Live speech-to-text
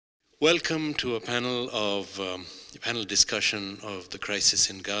Welcome to a panel discussion of the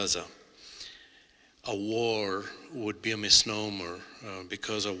crisis in Gaza. A war would be a misnomer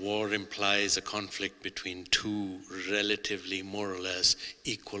because a war implies a conflict between two relatively more or less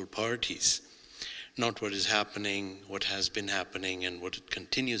equal parties. Not what is happening, what has been happening, and what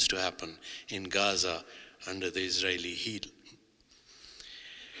continues to happen in Gaza under the Israeli heel.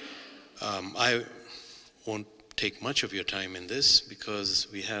 I won't take much of your time in this because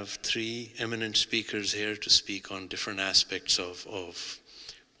we have three eminent speakers here to speak on different aspects of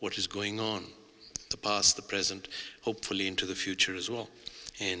what is going on, the past, the present, hopefully into the future as well,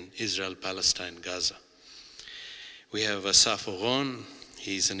 in Israel, Palestine, Gaza. We have Asaf Oron.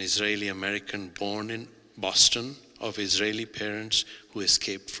 He's an Israeli-American born in Boston of Israeli parents who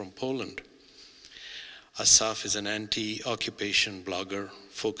escaped from Poland. Asaf is an anti-occupation blogger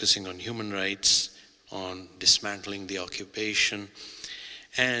focusing on human rights, on dismantling the occupation,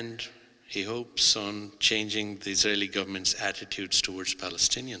 and he hopes on changing the Israeli government's attitudes towards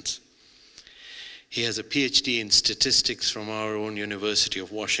Palestinians. He has a PhD in statistics from our own University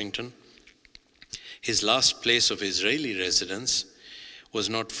of Washington. His last place of Israeli residence was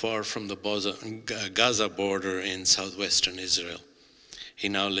not far from the Gaza border in southwestern Israel. He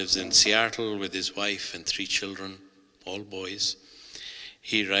now lives in Seattle with his wife and 3 children, all boys.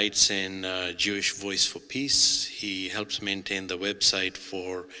 He writes in Jewish Voice for Peace. He helps maintain the website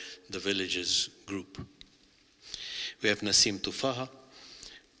for the Villages group. We have Nassim Tufaha,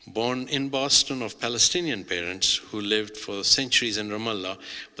 born in Boston of Palestinian parents who lived for centuries in Ramallah,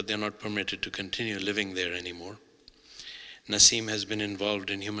 but they're not permitted to continue living there anymore. Nassim has been involved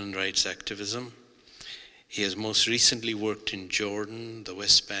in human rights activism. He has most recently worked in Jordan, the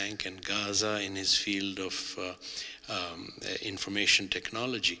West Bank, and Gaza in his field of information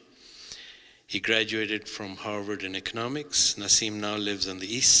technology. He graduated from Harvard in economics. Nassim now lives on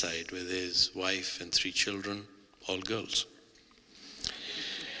the east side with his wife and 3 children, all girls.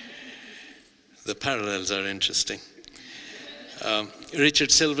 The parallels are interesting.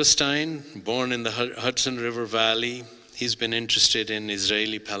 Richard Silverstein, born in the Hudson River Valley. He's been interested in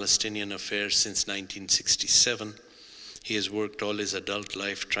Israeli-Palestinian affairs since 1967. He has worked all his adult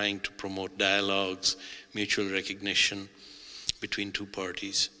life trying to promote dialogues, mutual recognition between 2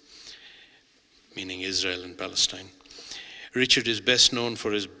 parties, meaning Israel and Palestine. Richard is best known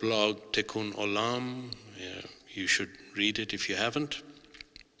for his blog, Tikkun Olam. You should read it if you haven't.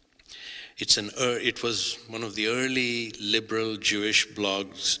 It was one of the early liberal Jewish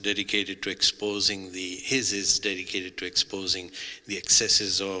blogs dedicated to exposing his is dedicated to exposing the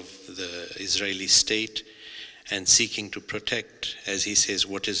excesses of the Israeli state and seeking to protect, as he says,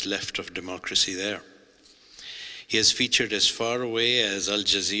 what is left of democracy there. He has featured as far away as Al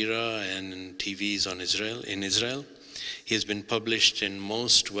Jazeera and TVs in Israel. He has been published in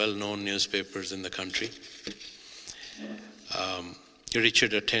most well-known newspapers in the country.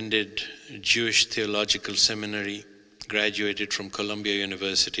 Richard attended Jewish Theological Seminary, graduated from Columbia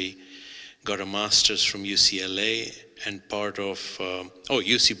University, got a master's from UCLA, and part of,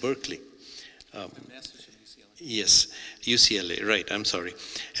 UC Berkeley. Yes, UCLA, right, I'm sorry.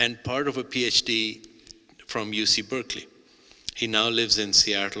 And part of a PhD from UC Berkeley. He now lives in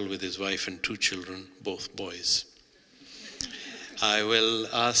Seattle with his wife and 2 children, both boys. I will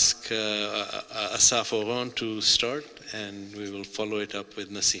ask Asaf Oron to start, and we will follow it up with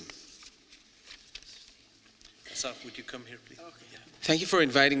Nassim. Asaf, would you come here, please? Okay. Yeah. Thank you for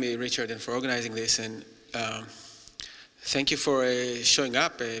inviting me, Richard, and for organizing this. And thank you for showing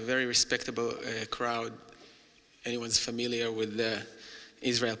up, a very respectable crowd. Anyone's familiar with the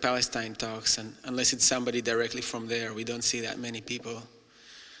Israel-Palestine talks, and unless it's somebody directly from there, we don't see that many people.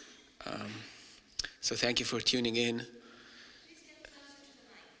 So thank you for tuning in.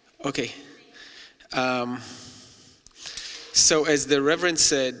 Okay. So as the Reverend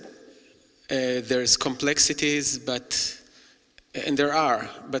said, there's complexities, and there are,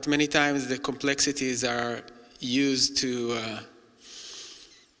 but many times the complexities are used to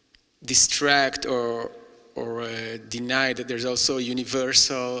distract or deny that there's also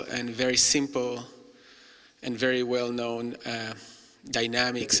universal and very simple and very well-known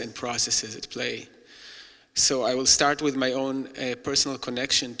dynamics and processes at play. So I will start with my own personal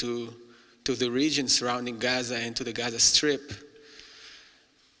connection to the region surrounding Gaza and to the Gaza Strip.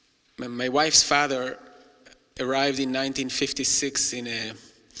 My wife's father arrived in 1956 in a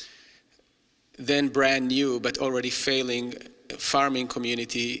then brand new but already failing farming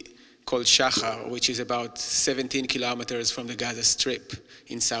community called Shachar, which is about 17 kilometers from the Gaza Strip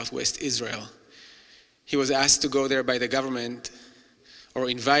in southwest Israel. He was asked to go there by the government, or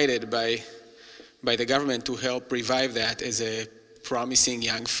invited by the government to help revive that as a promising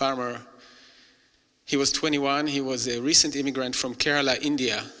young farmer. He was 21. He was a recent immigrant from Kerala,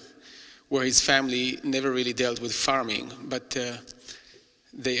 India, where his family never really dealt with farming. But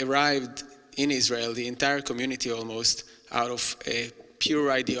they arrived in Israel, the entire community almost, out of a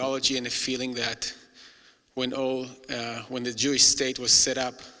pure ideology and a feeling that when the Jewish state was set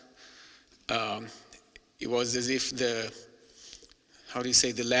up, it was as if the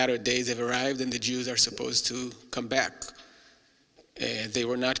latter days have arrived and the Jews are supposed to come back. They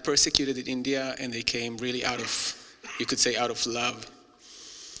were not persecuted in India, and they came really out of, you could say, out of love.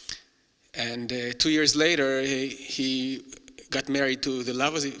 And 2 years later, he got married to the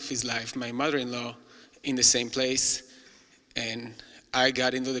love of his life, my mother-in-law, in the same place. And I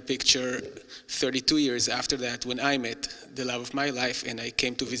got into the picture 32 years after that, when I met the love of my life, and I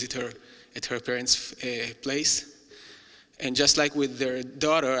came to visit her at her parents' place. And just like with their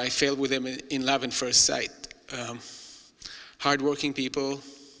daughter, I fell with them in love at first sight. Hardworking people,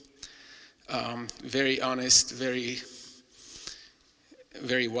 very honest, very,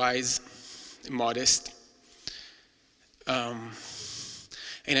 very wise, modest. And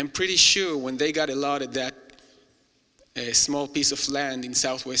I'm pretty sure when they got allotted that small piece of land in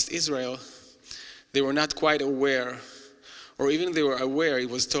southwest Israel, they were not quite aware, or even if they were aware,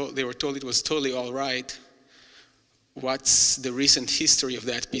 they were told it was totally all right. What's the recent history of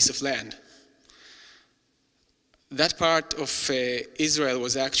that piece of land? That part of Israel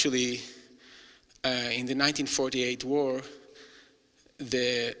was actually, in the 1948 war,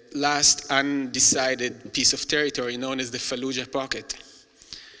 the last undecided piece of territory known as the Fallujah Pocket.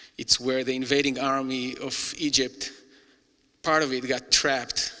 It's where the invading army of Egypt, part of it got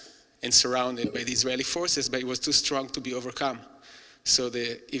trapped and surrounded by the Israeli forces, but it was too strong to be overcome. So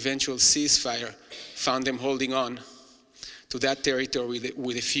the eventual ceasefire found them holding on to that territory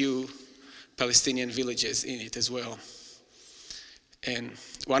with a few Palestinian villages in it as well. And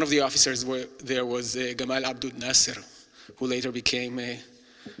one of the officers there was Gamal Abdul Nasser, who later became,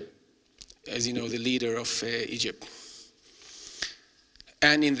 as you know, the leader of Egypt.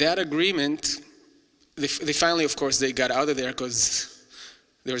 And in that agreement, they finally, of course, they got out of there because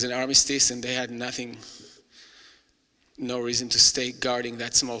there was an armistice and they had no reason to stay guarding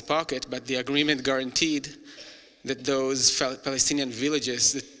that small pocket, but the agreement guaranteed that those Palestinian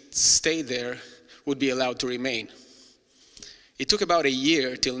villages that stayed there would be allowed to remain. It took about a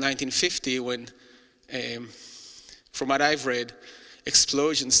year till 1950 when, from what I've read,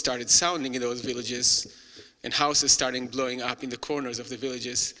 explosions started sounding in those villages and houses started blowing up in the corners of the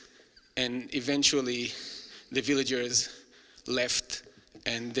villages, and eventually the villagers left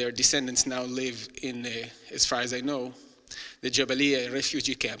and their descendants now live in, as far as I know, the Jabalia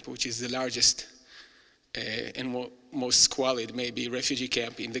refugee camp, which is the largest and most squalid, maybe, refugee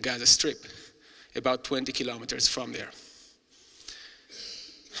camp in the Gaza Strip, about 20 kilometers from there.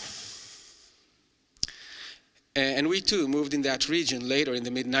 And we too moved in that region. Later in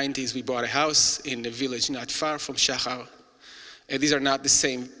the mid-90s, we bought a house in a village not far from Shachar. These are not the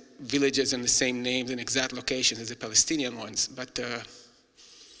same villages and the same names and exact locations as the Palestinian ones, but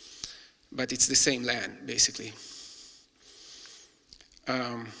it's the same land, basically.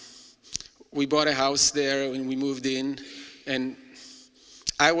 We bought a house there when we moved in, and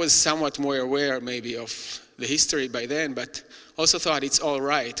I was somewhat more aware maybe of the history by then, but also thought it's all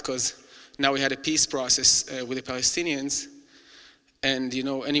right, because now we had a peace process with the Palestinians, and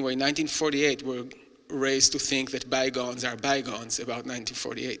anyway, 1948, we're raised to think that bygones are bygones about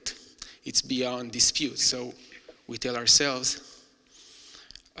 1948. It's beyond dispute, so we tell ourselves.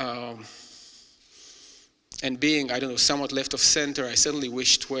 And being, I don't know, somewhat left of center, I certainly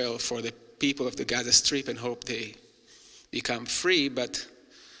wished well for the people of the Gaza Strip and hope they become free, but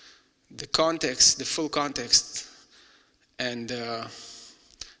the context, the full context, and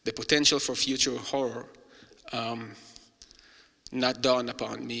the potential for future horror not dawned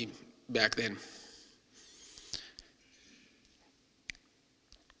upon me back then.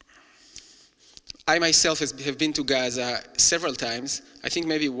 I myself have been to Gaza several times. I think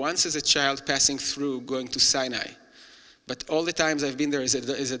maybe once as a child passing through, going to Sinai. But all the times I've been there as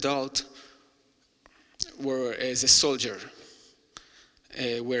an adult were as a soldier,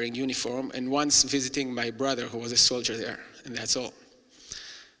 wearing uniform, and once visiting my brother who was a soldier there, and that's all.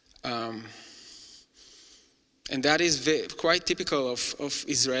 And that is quite typical of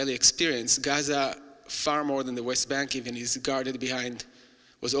Israeli experience. Gaza, far more than the West Bank even,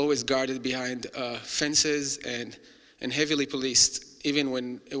 was always guarded behind fences and heavily policed, even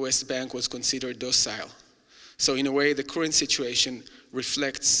when the West Bank was considered docile. So in a way, the current situation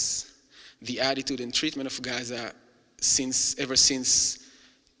reflects the attitude and treatment of Gaza ever since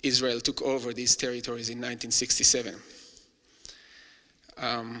Israel took over these territories in 1967.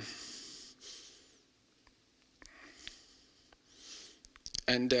 Um,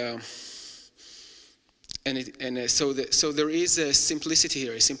 so there is a simplicity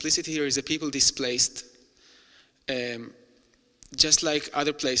here. Simplicity here is a people displaced, just like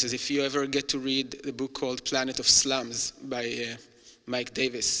other places. If you ever get to read the book called Planet of Slums by Mike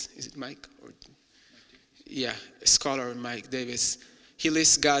Davis, is it Mike? Yeah, scholar Mike Davis. He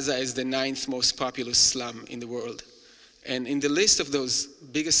lists Gaza as the 9th most populous slum in the world. And in the list of those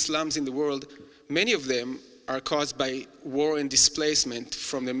biggest slums in the world, many of them are caused by war and displacement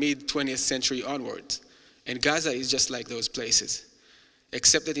from the mid-20th century onwards. And Gaza is just like those places.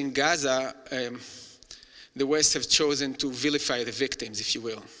 Except that in Gaza, the West have chosen to vilify the victims, if you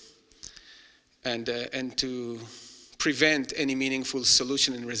will, and to prevent any meaningful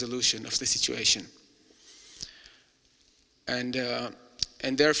solution and resolution of the situation. And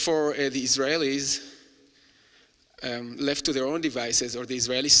therefore, the Israelis, left to their own devices, or the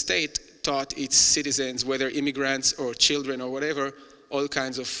Israeli state, taught its citizens, whether immigrants or children or whatever, all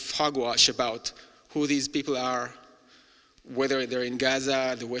kinds of hogwash about who these people are, whether they're in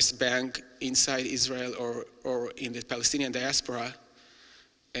Gaza, the West Bank, inside Israel, or in the Palestinian diaspora,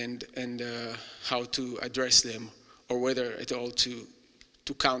 and how to address them, or whether at all to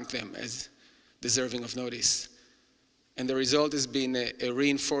count them as deserving of notice. And the result has been a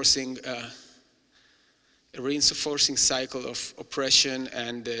reinforcing cycle of oppression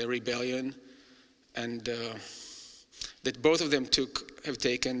and rebellion, and that both of them have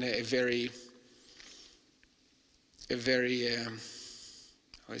taken a very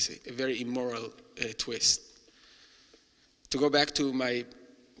immoral twist. To go back to my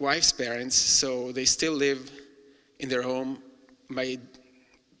wife's parents, so they still live in their home. My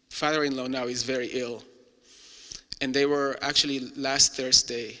father-in-law now is very ill, and they were actually last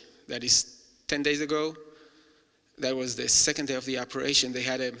Thursday, that is 10 days ago, that was the second day of the operation, they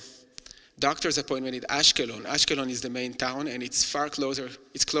had a doctor's appointment in Ashkelon. Ashkelon is the main town, and it's far closer,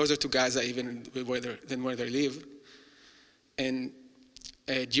 it's closer to Gaza even than where they live. And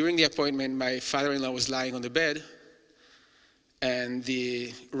during the appointment, my father-in-law was lying on the bed, and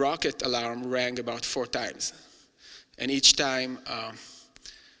the rocket alarm rang about 4 times. And each time,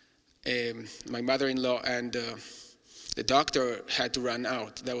 my mother-in-law and the doctor had to run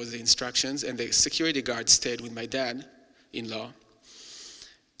out. That was the instructions, and the security guard stayed with my dad-in-law.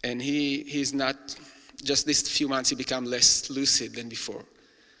 And he's not, just these few months, he became less lucid than before.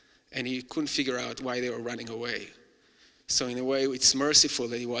 And he couldn't figure out why they were running away. So in a way, it's merciful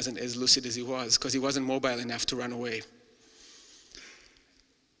that he wasn't as lucid as he was, because he wasn't mobile enough to run away.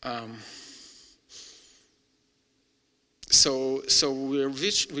 So we've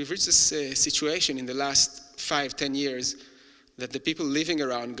reached this situation in the last 5-10 years that the people living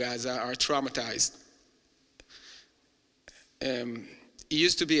around Gaza are traumatized. It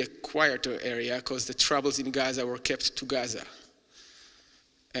used to be a quieter area because the troubles in Gaza were kept to Gaza.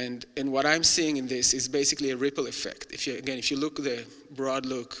 And what I'm seeing in this is basically a ripple effect. If you look at the broad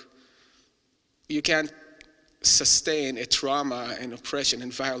look, you can't sustain a trauma and oppression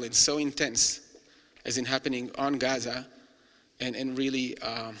and violence so intense as in happening on Gaza and really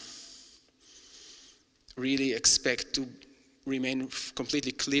expect to remain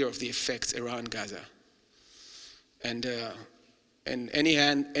completely clear of the effects around Gaza. And any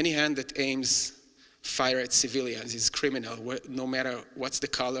hand that aims fire at civilians is criminal, no matter what's the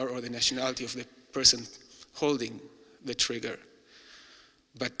color or the nationality of the person holding the trigger.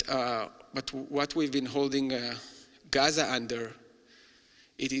 But what we've been holding Gaza under,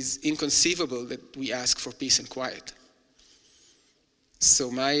 it is inconceivable that we ask for peace and quiet. So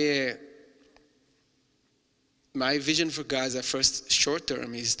my vision for Gaza, first short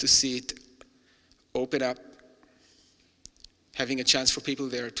term, is to see it open up, having a chance for people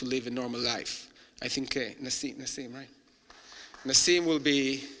there to live a normal life. I think Nassim, right? Nassim will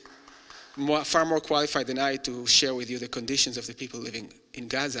be far more qualified than I to share with you the conditions of the people living in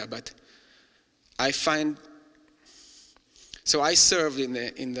Gaza. But I find, so I served in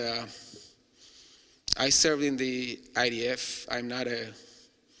the IDF. I'm not a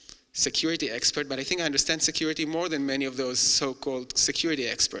security expert, but I think I understand security more than many of those so-called security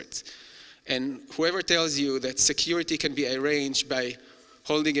experts. And whoever tells you that security can be arranged by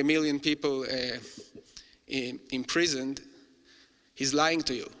holding 1 million people imprisoned, he's lying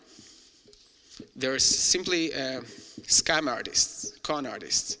to you. They're simply scam artists, con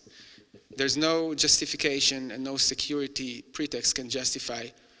artists. There's no justification and no security pretext can justify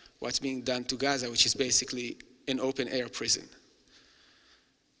what's being done to Gaza, which is basically an open-air prison.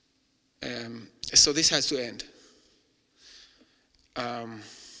 So this has to end.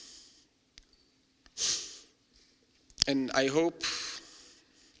 And I hope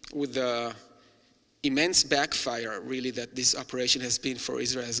with the immense backfire, really, that this operation has been for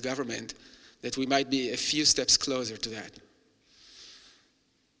Israel's government, that we might be a few steps closer to that.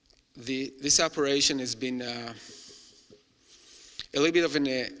 This operation has been a little bit of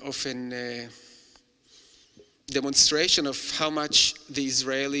an demonstration of how much the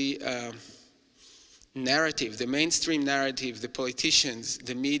Israeli narrative, the mainstream narrative, the politicians,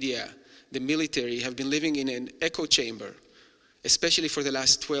 the media, the military have been living in an echo chamber, especially for the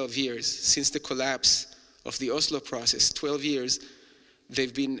last 12 years, since the collapse of the Oslo process. 12 years,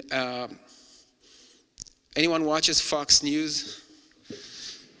 they've been, anyone watches Fox News?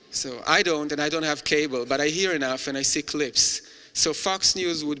 So I don't, and I don't have cable, but I hear enough and I see clips. So Fox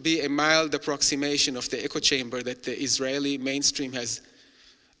News would be a mild approximation of the echo chamber that the Israeli mainstream has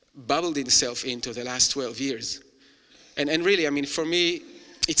bubbled itself into the last 12 years. And really, I mean, for me,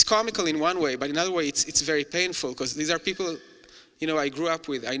 it's comical in one way, but in another way, it's very painful, because these are people, you know, I grew up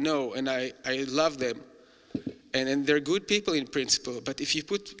with, I know, and I love them. And they're good people in principle. But if you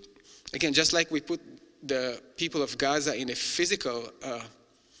put, again, just like we put the people of Gaza in a physical,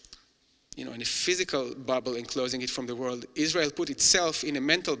 in a physical bubble, enclosing it from the world, Israel put itself in a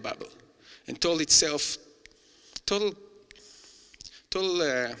mental bubble and told itself total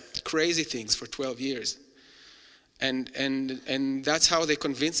crazy things for 12 years. And that's how they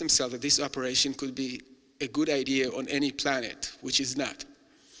convinced themselves that this operation could be a good idea on any planet, which is not.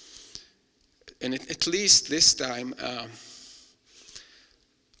 And at least this time,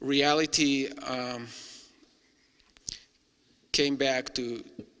 reality came back to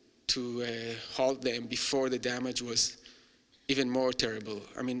halt them before the damage was even more terrible.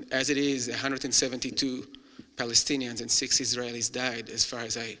 I mean, as it is, 172 Palestinians and 6 Israelis died, as far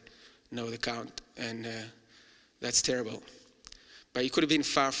as I know the count, and that's terrible. But it could have been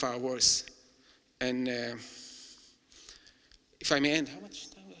far, far worse. And if I may end, how much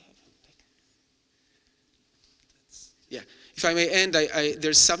time do I have? Yeah, if I may end,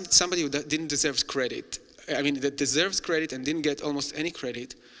 there's somebody who didn't deserve credit. I mean, that deserves credit and didn't get almost any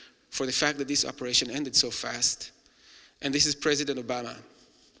credit for the fact that this operation ended so fast. And this is President Obama.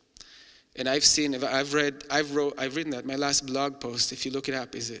 And I've written that. My last blog post, if you look it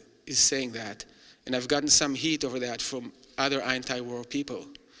up, is saying that. And I've gotten some heat over that from other anti-war people.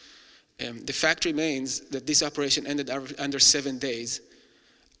 The fact remains that this operation ended under 7 days.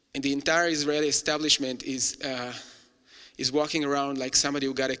 And the entire Israeli establishment is walking around like somebody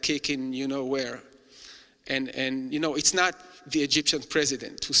who got a kick in you-know-where. And you know, it's not the Egyptian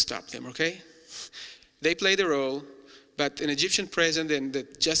president who stopped them, okay? They played a role, but an Egyptian president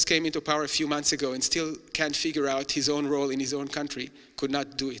that just came into power a few months ago and still can't figure out his own role in his own country could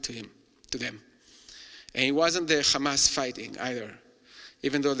not do it to them. And it wasn't the Hamas fighting either,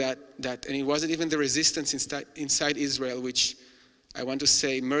 even though and it wasn't even the resistance inside Israel, which I want to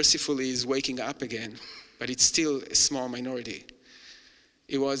say mercifully is waking up again, but it's still a small minority.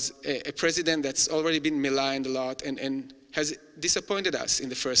 It was a president that's already been maligned a lot and has disappointed us in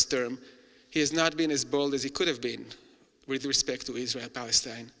the first term. He has not been as bold as he could have been with respect to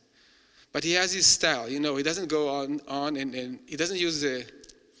Israel-Palestine. But he has his style, you know, he doesn't go on and he doesn't use the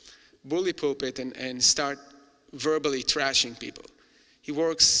bully pulpit and start verbally trashing people. He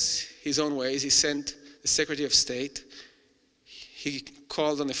works his own ways. He sent the Secretary of State. He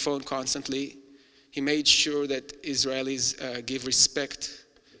called on the phone constantly. He made sure that Israelis give respect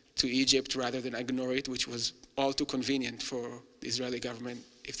to Egypt rather than ignore it, which was all too convenient for the Israeli government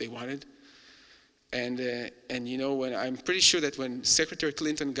if they wanted. And you know, I'm pretty sure that when Secretary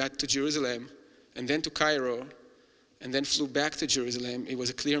Clinton got to Jerusalem and then to Cairo and then flew back to Jerusalem, it was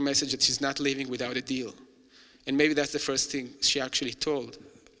a clear message that she's not leaving without a deal. And maybe that's the first thing she actually told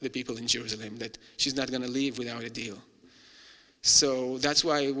the people in Jerusalem, that she's not going to leave without a deal. So that's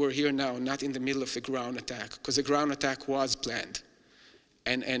why we're here now, not in the middle of a ground attack, because the ground attack was planned.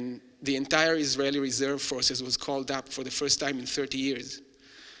 And the entire Israeli reserve forces was called up for the first time in 30 years.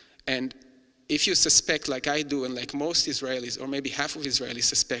 And if you suspect, like I do, and like most Israelis, or maybe half of Israelis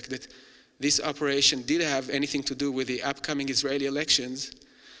suspect, that this operation did have anything to do with the upcoming Israeli elections,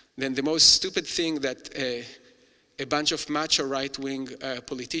 then the most stupid thing that a bunch of macho right-wing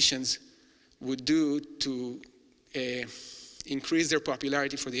politicians would do to increase their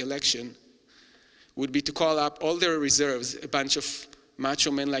popularity for the election would be to call up all their reserves, a bunch of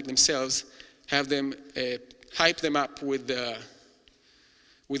macho men like themselves, have them hype them up with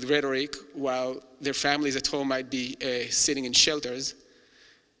rhetoric while their families at home might be sitting in shelters,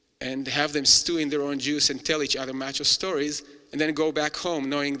 and have them stew in their own juice and tell each other macho stories, and then go back home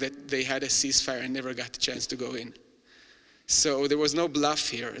knowing that they had a ceasefire and never got the chance to go in. So there was no bluff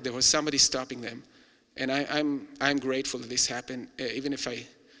here. There was somebody stopping them. And I'm grateful that this happened, even if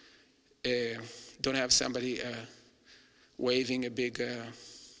don't have somebody waving a big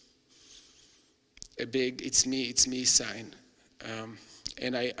it's me sign.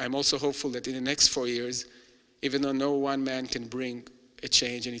 And I'm also hopeful that in the next 4 years, even though no one man can bring a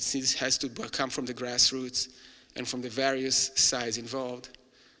change, and it has to come from the grassroots and from the various sides involved,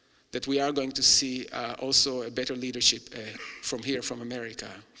 that we are going to see also a better leadership from here, from America,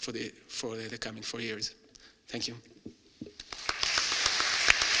 for the coming 4 years. Thank you.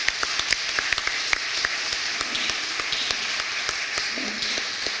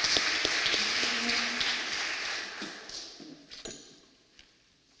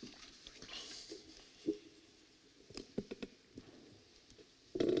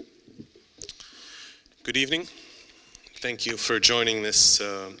 Good evening. Thank you for joining this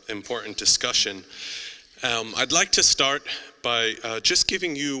important discussion. I'd like to start by just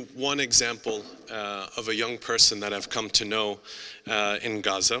giving you one example of a young person that I've come to know in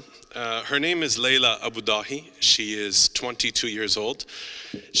Gaza. Her name is Layla Abudahi. She is 22 years old.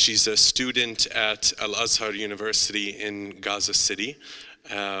 She's a student at Al-Azhar University in Gaza City.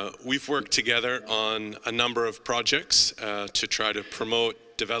 We've worked together on a number of projects to try to promote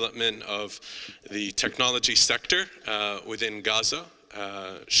development of the technology sector within Gaza.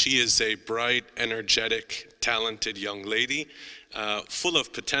 She is a bright, energetic, talented young lady, full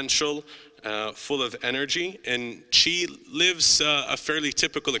of potential, full of energy, and she lives a fairly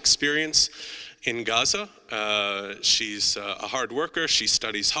typical experience in Gaza. She's a hard worker, she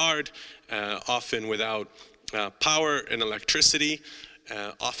studies hard, often without power and electricity,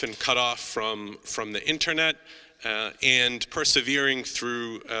 often cut off from the internet, and persevering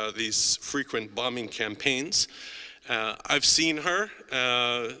through these frequent bombing campaigns. I've seen her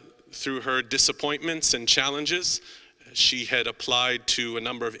through her disappointments and challenges. She had applied to a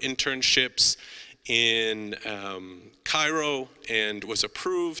number of internships in Cairo and was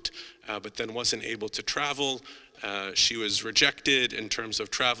approved, but then wasn't able to travel. She was rejected in terms of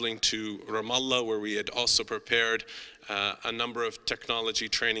traveling to Ramallah, where we had also prepared a number of technology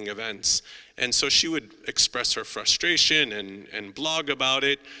training events. And so she would express her frustration and blog about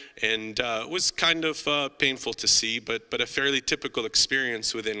it, and it was kind of painful to see, but a fairly typical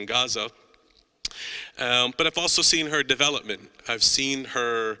experience within Gaza. But I've also seen her development. I've seen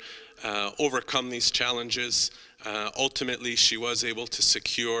her overcome these challenges. Ultimately, she was able to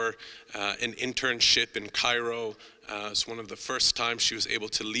secure an internship in Cairo. It's one of the first times she was able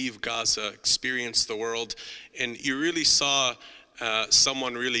to leave Gaza, experience the world, and you really saw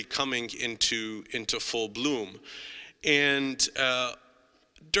someone really coming into full bloom. And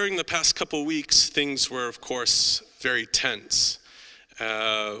during the past couple weeks, things were, of course, very tense.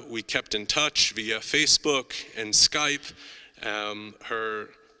 We kept in touch via Facebook and Skype. Her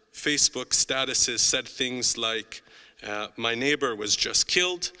Facebook statuses said things like, my neighbor was just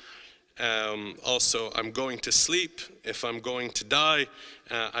killed. Also, I'm going to sleep. If I'm going to die,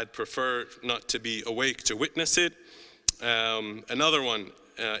 I'd prefer not to be awake to witness it. Another one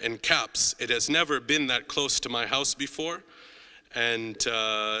in caps, it has never been that close to my house before. And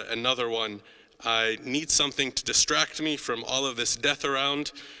another one, I need something to distract me from all of this death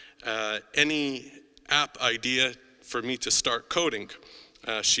around. Any app idea for me to start coding,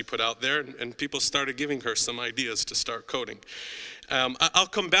 she put out there, and people started giving her some ideas to start coding. I'll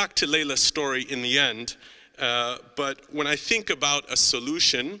come back to Layla's story in the end, but when I think about a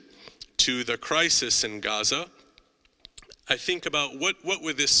solution to the crisis in Gaza, I think about what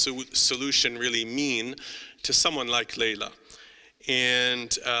would this solution really mean to someone like Layla.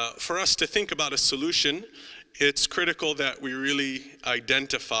 And for us to think about a solution, it's critical that we really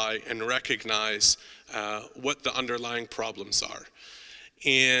identify and recognize what the underlying problems are.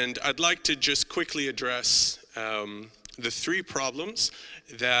 And I'd like to just quickly address the three problems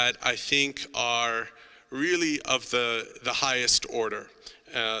that I think are really of the highest order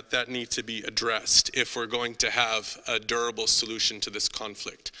that need to be addressed if we're going to have a durable solution to this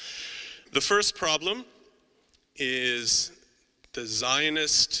conflict. The first problem is the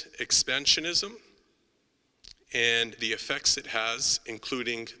Zionist expansionism and the effects it has,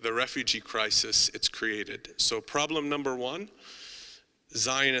 including the refugee crisis it's created. So problem number one,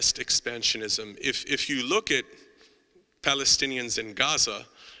 Zionist expansionism. If you look at Palestinians in Gaza,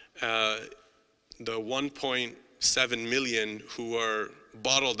 the 1.7 million who are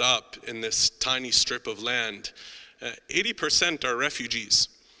bottled up in this tiny strip of land, 80% are refugees.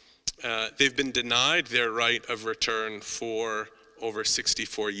 They've been denied their right of return for over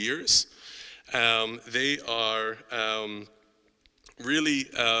 64 years. They are really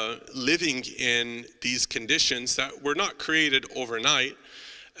living in these conditions that were not created overnight,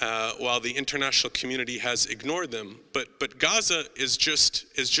 while the international community has ignored them. But Gaza is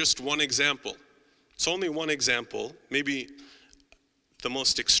just one example. It's only one example, maybe the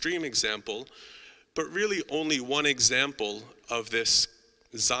most extreme example, but really only one example of this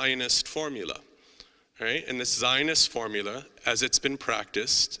Zionist formula, right? And this Zionist formula, as it's been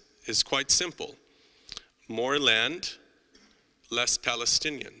practiced, is quite simple. More land, less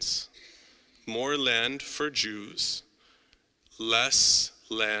Palestinians. More land for Jews, less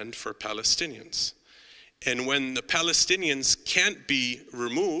land for Palestinians. And when the Palestinians can't be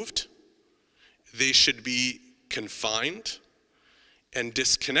removed, they should be confined and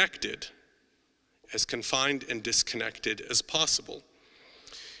disconnected, as confined and disconnected as possible.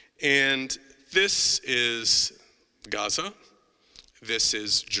 And this is Gaza, this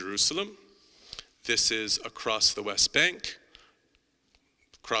is Jerusalem, this is across the West Bank,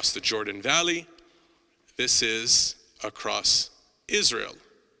 across the Jordan Valley, this is across Israel.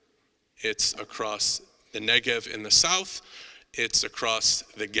 It's across the Negev in the south, it's across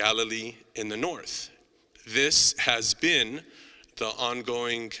the Galilee in the north. This has been the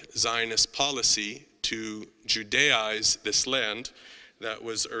ongoing Zionist policy to Judaize this land that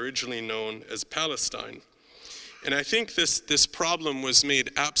was originally known as Palestine. And I think this problem was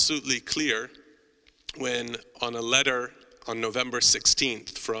made absolutely clear when, on a letter on November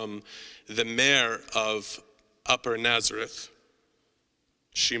 16th from the mayor of Upper Nazareth,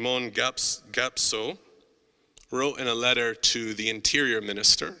 Shimon Gapso, wrote in a letter to the Interior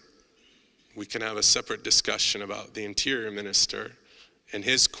Minister. We can have a separate discussion about the Interior Minister and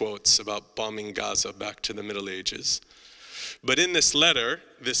his quotes about bombing Gaza back to the Middle Ages. But in this letter,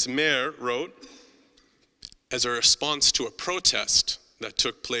 this mayor wrote, as a response to a protest that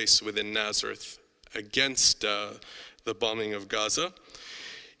took place within Nazareth against the bombing of Gaza,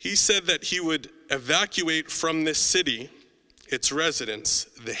 he said that he would evacuate from this city, its residents,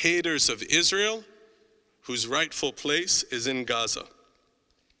 the haters of Israel, whose rightful place is in Gaza.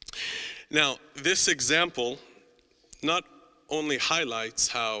 Now, this example not only highlights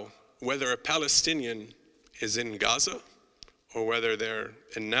how whether a Palestinian is in Gaza or whether they're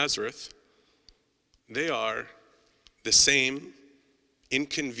in Nazareth, they are the same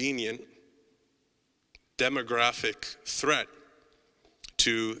inconvenient demographic threat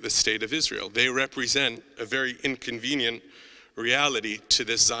to the state of Israel. They represent a very inconvenient reality to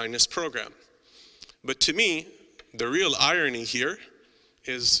this Zionist program. But to me, the real irony here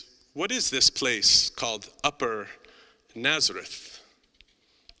is, what is this place called Upper Nazareth?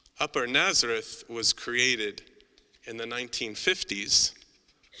 Upper Nazareth was created in the 1950s,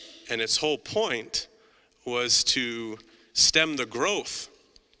 and its whole point was to stem the growth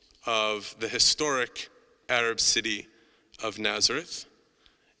of the historic Arab city of Nazareth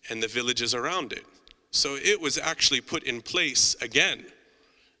and the villages around it. So it was actually put in place again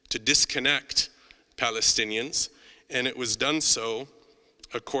to disconnect Palestinians, and it was done so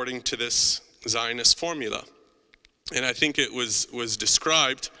according to this Zionist formula. And I think it was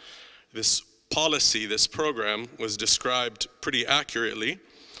described, this policy, this program was described pretty accurately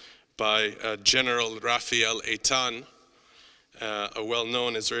by General Raphael Eitan, a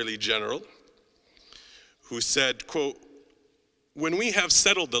well-known Israeli general, who said, quote, "When we have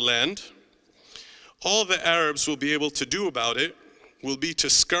settled the land, all the Arabs will be able to do about it will be to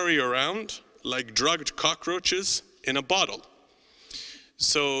scurry around like drugged cockroaches in a bottle."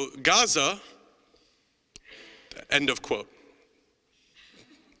 So Gaza, end of quote.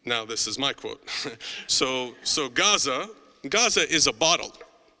 Now this is my quote. So Gaza is a bottle.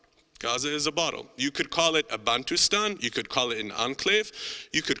 Gaza is a bottle. You could call it a Bantustan, you could call it an enclave,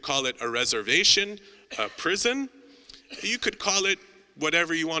 you could call it a reservation, a prison, you could call it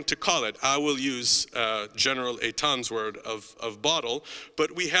whatever you want to call it. I will use General Eitan's word of bottle,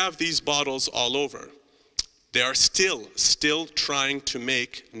 but we have these bottles all over. They are still trying to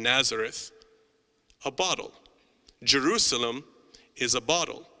make Nazareth a bottle. Jerusalem is a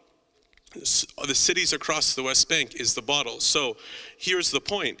bottle. The cities across the West Bank is the bottle. So here's the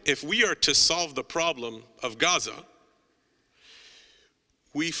point. If we are to solve the problem of Gaza,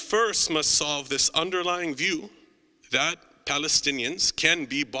 we first must solve this underlying view that Palestinians can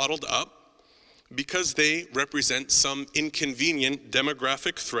be bottled up because they represent some inconvenient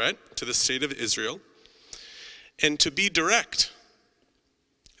demographic threat to the state of Israel. And to be direct,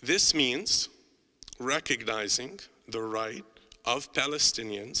 this means recognizing the right of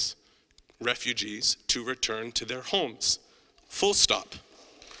Palestinians, refugees, to return to their homes. Full stop.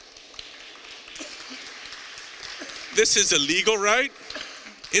 This is a legal right.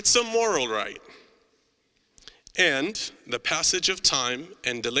 It's a moral right. And the passage of time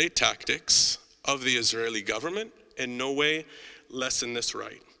and delay tactics of the Israeli government in no way lesson this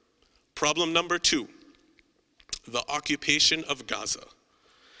right. Problem number 2, the occupation of Gaza.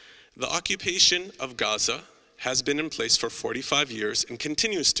 The occupation of Gaza has been in place for 45 years and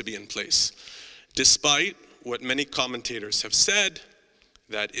continues to be in place, despite what many commentators have said,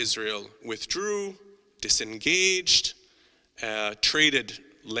 that Israel withdrew, disengaged, traded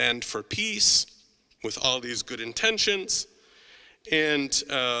land for peace with all these good intentions. And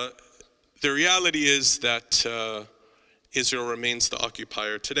the reality is that Israel remains the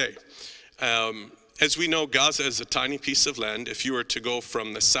occupier today. As we know, Gaza is a tiny piece of land. If you were to go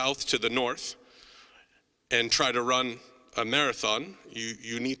from the south to the north and try to run a marathon,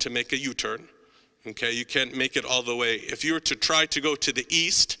 you need to make a U-turn. Okay, you can't make it all the way. If you were to try to go to the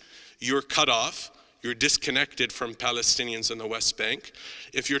east, you're cut off. You're disconnected from Palestinians in the West Bank.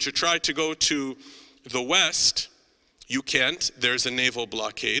 If you're to try to go to the west, you can't. There's a naval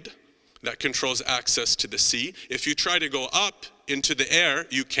blockade that controls access to the sea. If you try to go up into the air,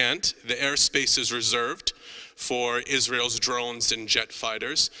 you can't. The airspace is reserved for Israel's drones and jet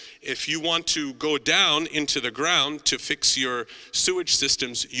fighters. If you want to go down into the ground to fix your sewage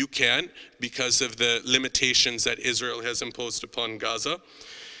systems, you can, because of the limitations that Israel has imposed upon Gaza.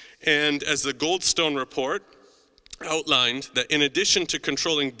 And as the Goldstone report outlined, that in addition to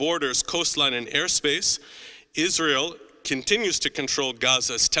controlling borders, coastline, and airspace, Israel continues to control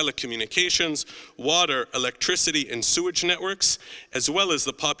Gaza's telecommunications, water, electricity, and sewage networks, as well as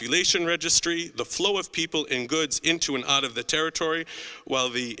the population registry, the flow of people and goods into and out of the territory, while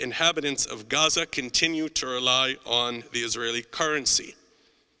the inhabitants of Gaza continue to rely on the Israeli currency.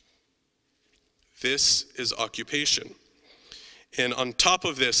 This is occupation. And on top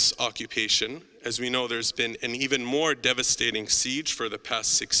of this occupation, as we know, there's been an even more devastating siege for the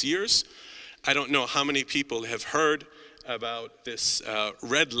past 6 years. I don't know how many people have heard about this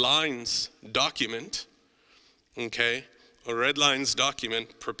Red Lines document, okay? A Red Lines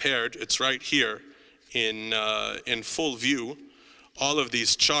document prepared, it's right here in full view, all of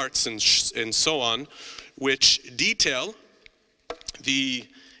these charts and so on, which detail the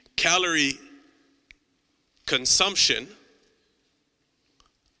calorie consumption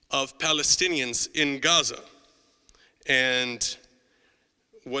of Palestinians in Gaza. And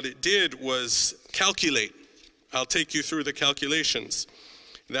what it did was calculate, I'll take you through the calculations,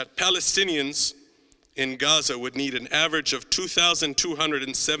 that Palestinians in Gaza would need an average of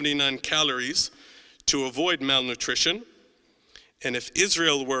 2,279 calories to avoid malnutrition. And if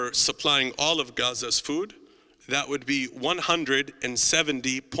Israel were supplying all of Gaza's food, that would be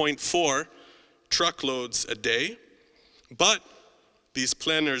 170.4 truckloads a day. But these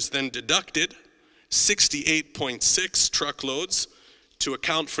planners then deducted 68.6 truckloads to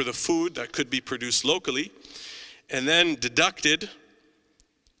account for the food that could be produced locally, and then deducted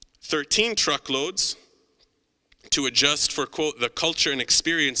 13 truckloads to adjust for, quote, the culture and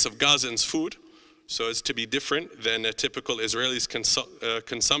experience of Gazans' food, so as to be different than a typical Israeli's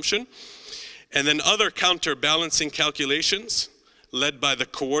consumption. And then other counterbalancing calculations led by the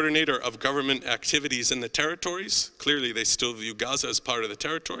coordinator of government activities in the territories. Clearly, they still view Gaza as part of the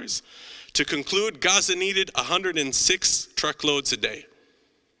territories. To conclude, Gaza needed 106 truckloads a day.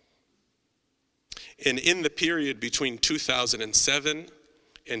 And in the period between 2007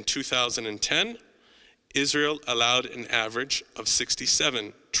 and 2010, Israel allowed an average of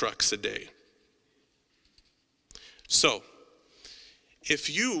 67 trucks a day. So, if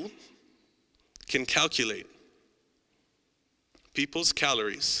you can calculate people's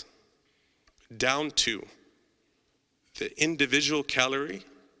calories down to the individual calorie,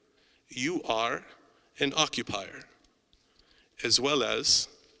 you are an occupier, as well as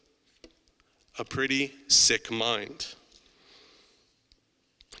a pretty sick mind.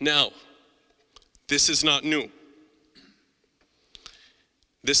 Now, this is not new.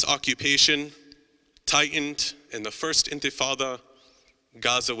 This occupation tightened in the first Intifada.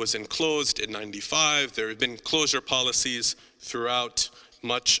 Gaza was enclosed in '95. There have been closure policies throughout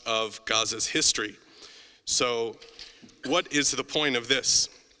much of Gaza's history. So, what is the point of this?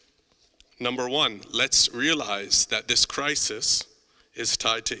 Number one, let's realize that this crisis is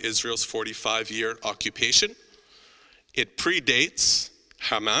tied to Israel's 45-year occupation. It predates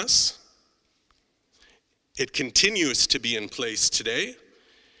Hamas. It continues to be in place today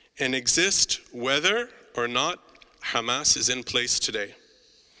and exists whether or not Hamas is in place today.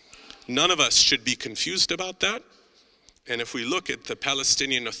 None of us should be confused about that. And if we look at the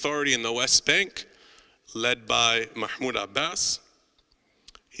Palestinian Authority in the West Bank, led by Mahmoud Abbas,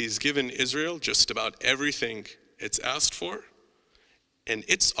 he's given Israel just about everything it's asked for, and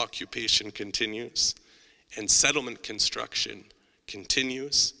its occupation continues, and settlement construction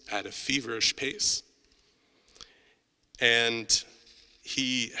continues at a feverish pace. and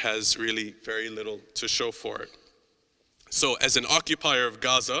he has really very little to show for it. So as an occupier of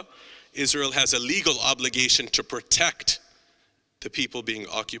Gaza, Israel has a legal obligation to protect the people being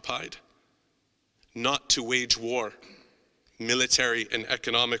occupied, not to wage war, military and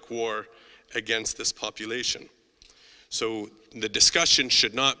economic war against this population. So the discussion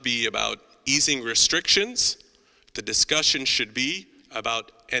should not be about easing restrictions. The discussion should be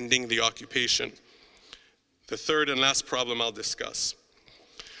about ending the occupation. The third and last problem I'll discuss,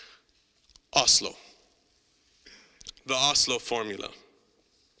 Oslo. The Oslo formula.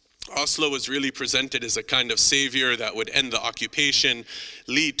 Oslo was really presented as a kind of savior that would end the occupation,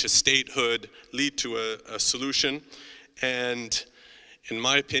 lead to statehood, lead to a solution. And in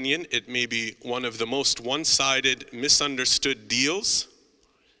my opinion, it may be one of the most one-sided, misunderstood deals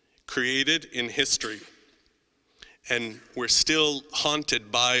created in history. And we're still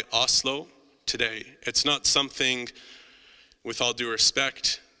haunted by Oslo today. It's not something, with all due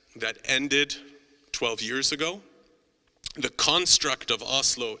respect, that ended 12 years ago. The construct of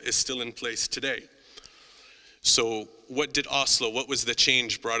Oslo is still in place today. So what was the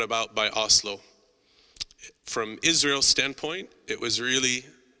change brought about by Oslo? From Israel's standpoint, it was really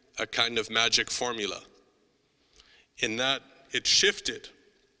a kind of magic formula, in that it shifted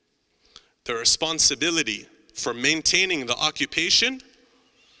the responsibility for maintaining the occupation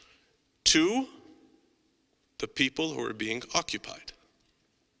to the people who are being occupied.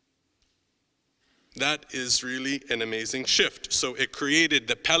 That is really an amazing shift. So it created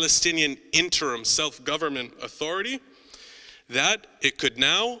the Palestinian Interim Self-Government Authority that it could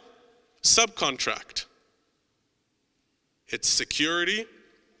now subcontract its security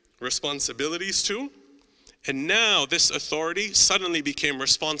responsibilities to. And now this authority suddenly became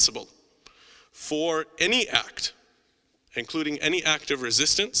responsible for any act, including any act of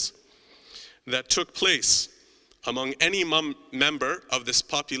resistance that took place among any member of this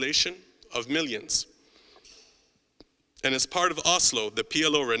population of millions. And as part of Oslo, the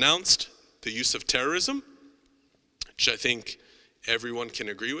PLO renounced the use of terrorism, which I think everyone can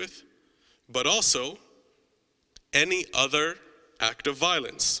agree with, but also any other act of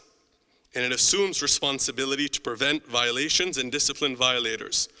violence. And it assumes responsibility to prevent violations and discipline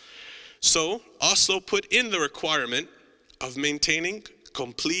violators. So Oslo put in the requirement of maintaining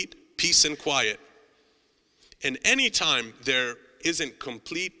complete peace and quiet. And anytime there isn't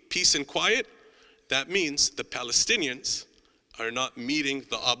complete peace and quiet, that means the Palestinians are not meeting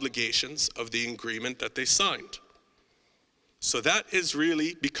the obligations of the agreement that they signed. So that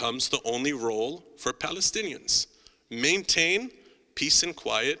really becomes the only role for Palestinians. Maintain peace and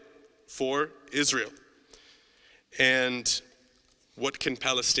quiet for Israel. And what can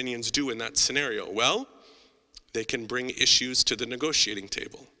Palestinians do in that scenario? Well, they can bring issues to the negotiating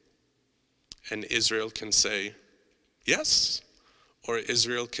table. And Israel can say yes, or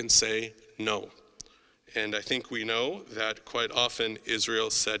Israel can say no. And I think we know that quite often Israel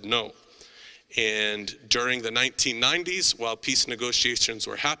said no. And during the 1990s, while peace negotiations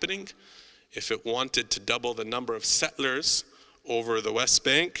were happening, if it wanted to double the number of settlers over the West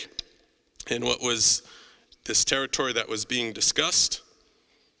Bank and what was this territory that was being discussed,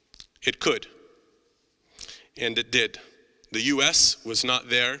 it could. And it did. The US was not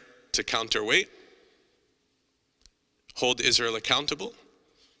there to counterweight, hold Israel accountable,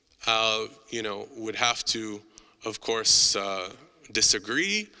 would have to, of course,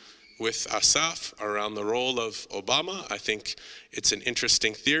 disagree with Asaf around the role of Obama. I think it's an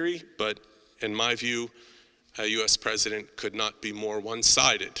interesting theory, but in my view, a US president could not be more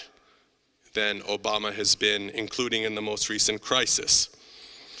one-sided than Obama has been, including in the most recent crisis.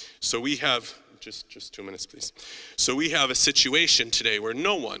 So we have, just 2 minutes, please. So we have a situation today where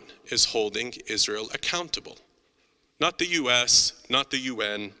no one is holding Israel accountable. Not the US, not the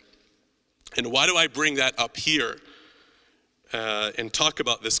UN. And why do I bring that up here and talk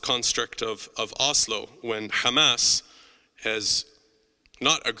about this construct of Oslo when Hamas has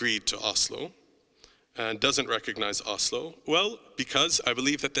not agreed to Oslo and doesn't recognize Oslo? Well, because I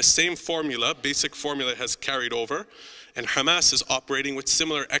believe that the same formula, basic formula, has carried over, and Hamas is operating with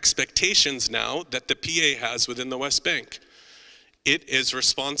similar expectations now that the PA has within the West Bank. It is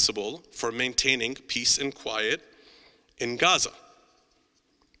responsible for maintaining peace and quiet in Gaza.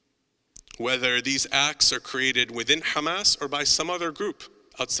 Whether these acts are created within Hamas or by some other group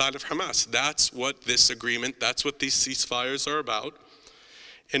outside of Hamas. That's what this agreement, that's what these ceasefires are about.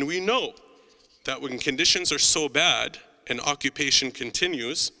 And we know that when conditions are so bad and occupation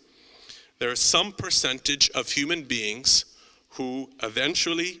continues, there is some percentage of human beings who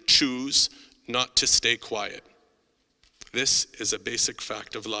eventually choose not to stay quiet. This is a basic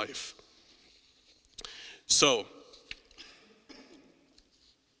fact of life. So,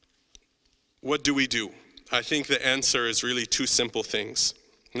 what do we do? I think the answer is really two simple things.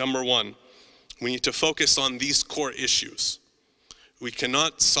 Number one, we need to focus on these core issues. We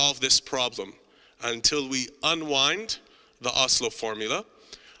cannot solve this problem until we unwind the Oslo formula,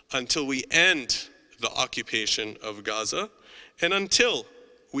 until we end the occupation of Gaza, and until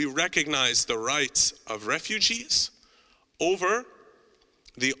we recognize the rights of refugees over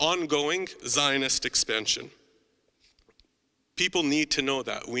the ongoing Zionist expansion. People need to know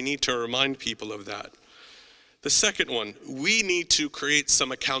that. We need to remind people of that. The second one, we need to create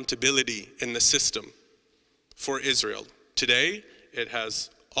some accountability in the system for Israel. Today, it has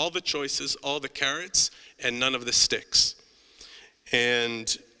all the choices, all the carrots, and none of the sticks.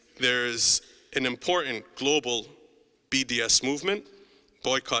 And there's an important global BDS movement,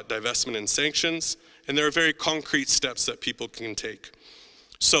 boycott, divestment, and sanctions, and there are very concrete steps that people can take.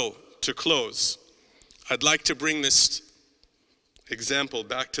 So, to close, I'd like to bring this example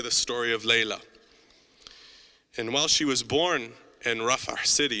back to the story of Layla. And while she was born in Rafah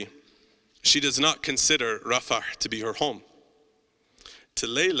city, she does not consider Rafah to be her home. To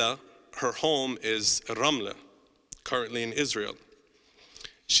Layla, her home is Ramla, currently in Israel.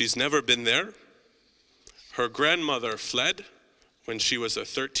 She's never been there. Her grandmother fled when she was a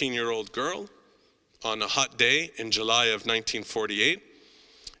 13-year-old girl on a hot day in July of 1948.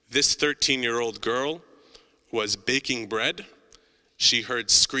 This 13-year-old girl was baking bread. She heard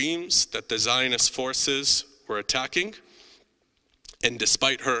screams that the Zionist forces were attacking, and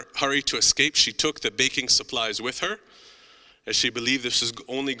despite her hurry to escape, she took the baking supplies with her, as she believed this was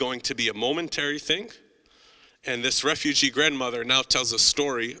only going to be a momentary thing. And this refugee grandmother now tells a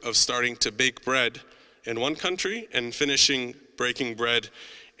story of starting to bake bread in one country and finishing breaking bread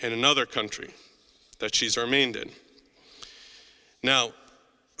in another country that she's remained in. Now,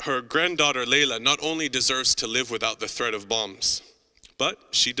 her granddaughter Layla not only deserves to live without the threat of bombs, but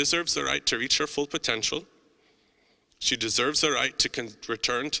she deserves the right to reach her full potential. She deserves the right to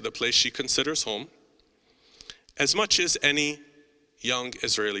return to the place she considers home, as much as any young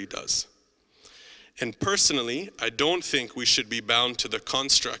Israeli does. And personally, I don't think we should be bound to the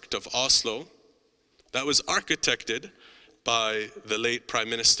construct of Oslo that was architected by the late Prime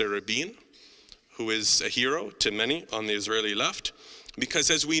Minister Rabin, who is a hero to many on the Israeli left, because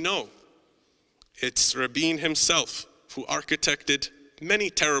as we know, it's Rabin himself who architected many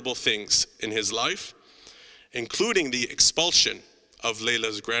terrible things in his life, including the expulsion of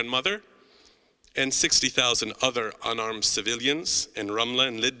Layla's grandmother and 60,000 other unarmed civilians in Ramla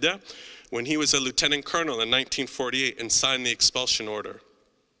and Lidda when he was a lieutenant colonel in 1948 and signed the expulsion order.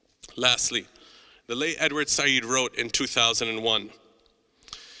 Lastly, the late Edward Said wrote in 2001,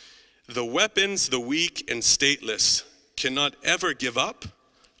 "The weapons the weak and stateless cannot ever give up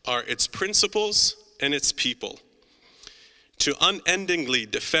are its principles and its people. To unendingly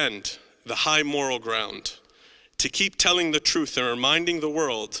defend the high moral ground, to keep telling the truth and reminding the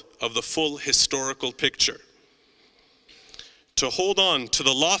world of the full historical picture, to hold on to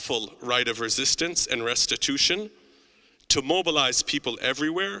the lawful right of resistance and restitution, to mobilize people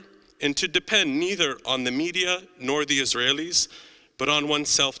everywhere, and to depend neither on the media nor the Israelis, but on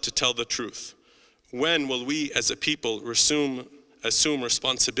oneself to tell the truth. When will we as a people assume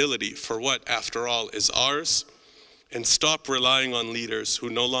responsibility for what, after all, is ours, and stop relying on leaders who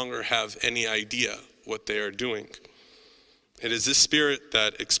no longer have any idea what they are doing?" It is this spirit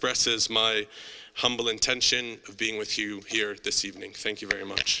that expresses my humble intention of being with you here this evening. Thank you very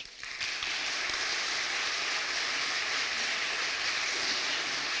much.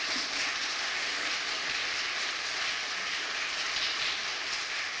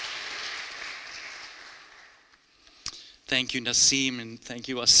 Thank you, Nassim, and thank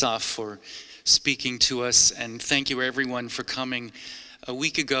you, Asaf, for speaking to us, and thank you, everyone, for coming. A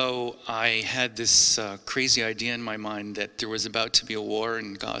week ago, I had this crazy idea in my mind that there was about to be a war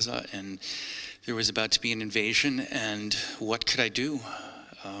in Gaza, and there was about to be an invasion, and what could I do?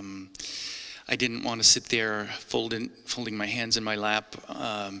 I didn't want to sit there folding my hands in my lap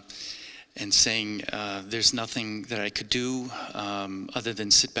and saying there's nothing that I could do other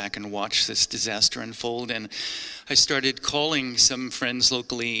than sit back and watch this disaster unfold. And I started calling some friends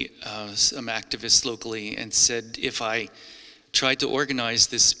locally, some activists locally, and said, if I tried to organize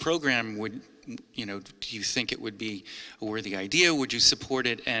this program, do you think it would be a worthy idea? Would you support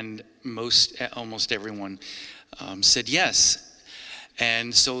it? And almost everyone said yes.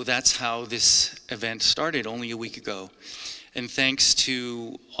 And so that's how this event started only a week ago. And thanks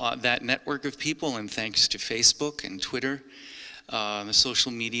to that network of people, and thanks to Facebook and Twitter, the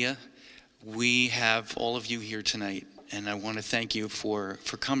social media, we have all of you here tonight. And I want to thank you for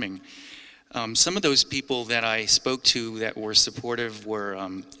coming. Some of those people that I spoke to that were supportive were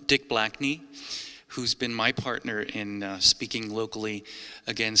Dick Blackney, who's been my partner in speaking locally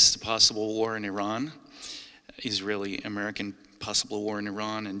against the possible war in Iran, Israeli-American possible war in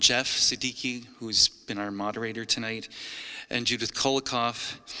Iran, and Jeff Siddiqui, who's been our moderator tonight, and Judith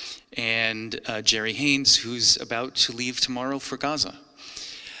Kolikoff, and Jerry Haynes, who's about to leave tomorrow for Gaza.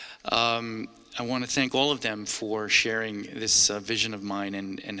 I want to thank all of them for sharing this vision of mine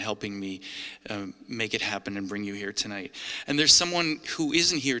and helping me make it happen and bring you here tonight. And there's someone who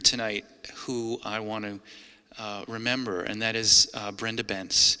isn't here tonight who I want to remember, and that is Brenda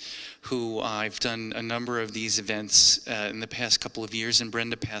Bentz, who I've done a number of these events in the past couple of years, and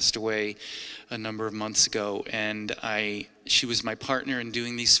Brenda passed away a number of months ago, and she was my partner in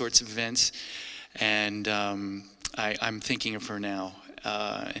doing these sorts of events, and I'm thinking of her now.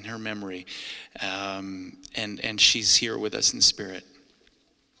 In her memory, and she's here with us in spirit.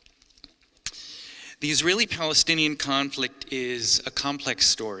 The Israeli-Palestinian conflict is a complex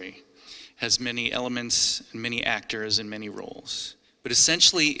story, has many elements, and many actors, and many roles. But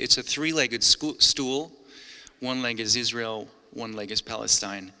essentially, it's a three-legged stool. One leg is Israel, one leg is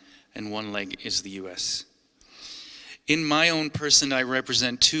Palestine, and one leg is the US. In my own person, I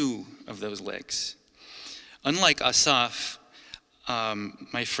represent two of those legs. Unlike Asaf,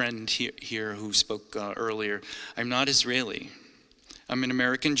 my friend here who spoke earlier, I'm not Israeli. I'm an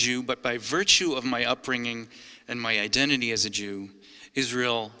American Jew, but by virtue of my upbringing and my identity as a Jew,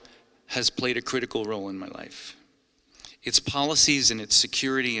 Israel has played a critical role in my life. Its policies and its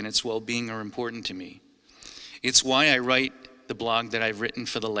security and its well-being are important to me. It's why I write the blog that I've written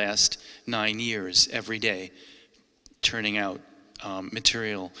for the last 9 years every day, turning out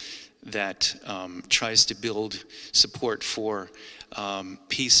material that tries to build support for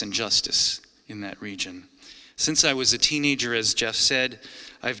peace and justice in that region. Since I was a teenager, as Jeff said,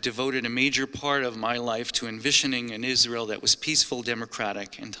 I've devoted a major part of my life to envisioning an Israel that was peaceful,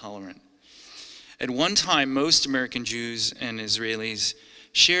 democratic, and tolerant. At one time, most American Jews and Israelis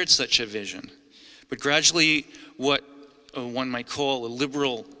shared such a vision, but gradually what one might call a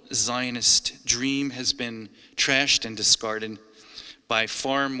liberal Zionist dream has been trashed and discarded by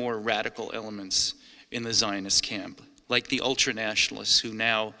far more radical elements in the Zionist camp, like the ultranationalists who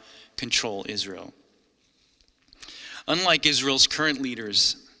now control Israel. Unlike Israel's current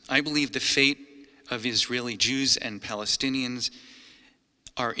leaders, I believe the fate of Israeli Jews and Palestinians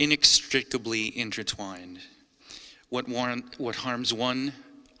are inextricably intertwined. What harms one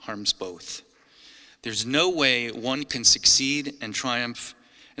harms both. There's no way one can succeed and triumph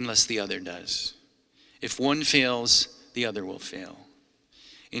unless the other does. If one fails, the other will fail.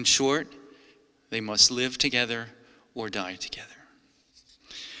 In short, they must live together or die together.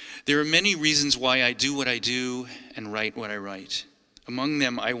 There are many reasons why I do what I do and write what I write. Among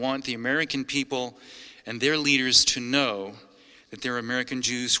them, I want the American people and their leaders to know that there are American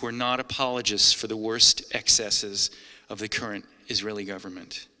Jews who are not apologists for the worst excesses of the current Israeli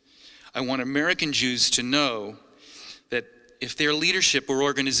government. I want American Jews to know that if their leadership or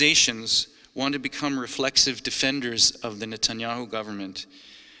organizations want to become reflexive defenders of the Netanyahu government,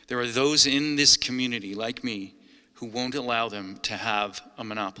 there are those in this community, like me, who won't allow them to have a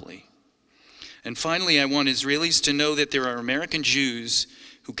monopoly. And finally, I want Israelis to know that there are American Jews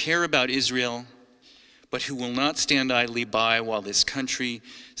who care about Israel, but who will not stand idly by while this country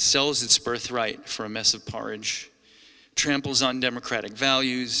sells its birthright for a mess of porridge, tramples on democratic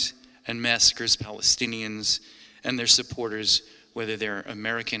values, and massacres Palestinians and their supporters, whether they're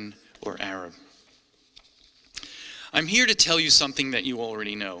American or Arab. I'm here to tell you something that you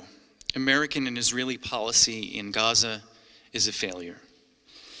already know. American and Israeli policy in Gaza is a failure.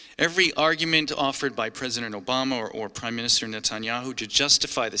 Every argument offered by President Obama or Prime Minister Netanyahu to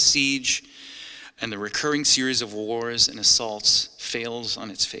justify the siege and the recurring series of wars and assaults fails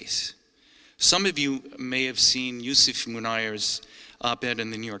on its face. Some of you may have seen Yusuf Munayer's op-ed in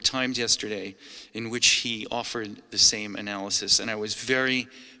the New York Times yesterday, in which he offered the same analysis, and I was very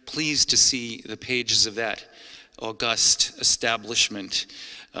pleased to see the pages of that august establishment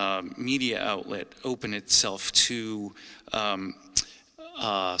media outlet open itself to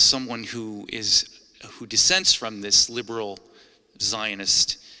someone who dissents from this liberal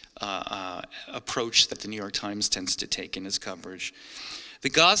Zionist approach that the New York Times tends to take in its coverage. The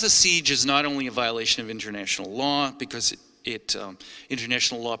Gaza siege is not only a violation of international law, because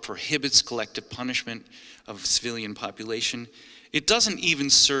international law prohibits collective punishment of civilian population. It doesn't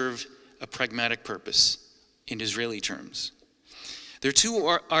even serve a pragmatic purpose in Israeli terms. There are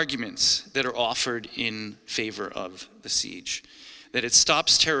two arguments that are offered in favor of the siege: that it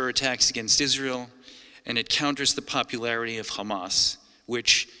stops terror attacks against Israel, and it counters the popularity of Hamas,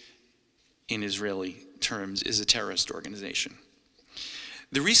 which in Israeli terms, is a terrorist organization.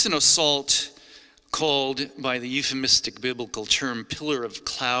 The recent assault, called by the euphemistic biblical term pillar of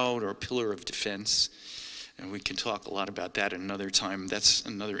cloud or pillar of defense, and we can talk a lot about that another time. That's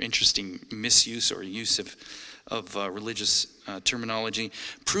another interesting misuse or use of religious terminology,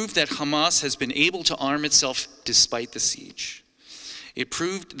 proved that Hamas has been able to arm itself despite the siege. It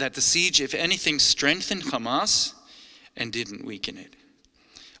proved that the siege, if anything, strengthened Hamas and didn't weaken it.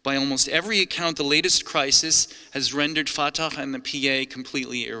 By almost every account, the latest crisis has rendered Fatah and the PA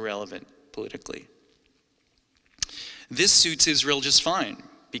completely irrelevant politically. This suits Israel just fine,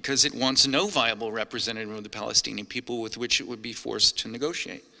 because it wants no viable representative of the Palestinian people with which it would be forced to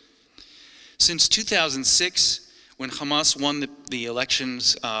negotiate. Since 2006, when Hamas won the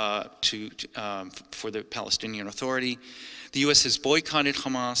elections for the Palestinian Authority, the US has boycotted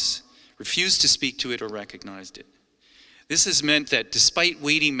Hamas, refused to speak to it or recognized it. This has meant that despite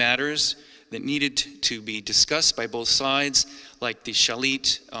weighty matters that needed to be discussed by both sides, like the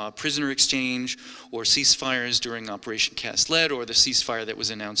Shalit prisoner exchange or ceasefires during Operation Cast Lead or the ceasefire that was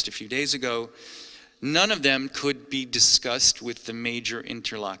announced a few days ago, none of them could be discussed with the major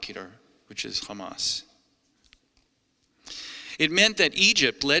interlocutor, which is Hamas. It meant that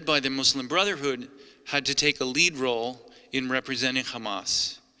Egypt, led by the Muslim Brotherhood, had to take a lead role in representing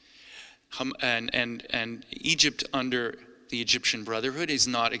Hamas. And Egypt, under the Egyptian Brotherhood, is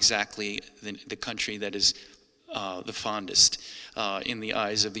not exactly the country that is the fondest in the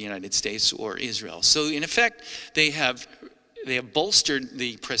eyes of the United States or Israel. So in effect, they have bolstered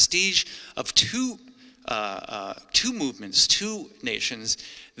the prestige of two movements, two nations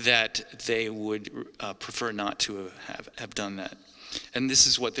that they would prefer not to have done that. And this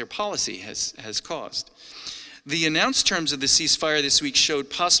is what their policy has caused. The announced terms of the ceasefire this week showed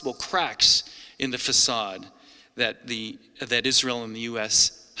possible cracks in the facade that Israel and the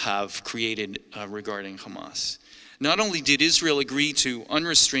US have created regarding Hamas. Not only did Israel agree to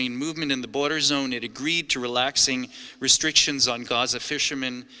unrestrained movement in the border zone, it agreed to relaxing restrictions on Gaza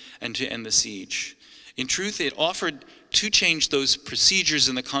fishermen and to end the siege. In truth, it offered to change those procedures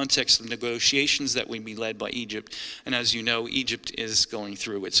in the context of negotiations that would be led by Egypt. And as you know, Egypt is going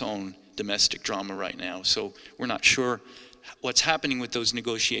through its own domestic drama right now. So we're not sure what's happening with those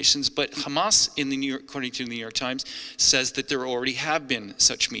negotiations. But Hamas, according to the New York Times, says that there already have been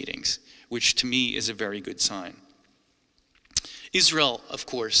such meetings, which to me is a very good sign. Israel, of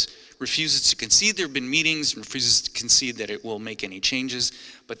course, refuses to concede there have been meetings, refuses to concede that it will make any changes,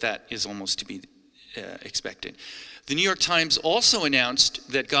 but that is almost to be expected. The New York Times also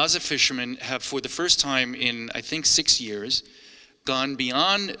announced that Gaza fishermen have, for the first time in, I think, 6 years, gone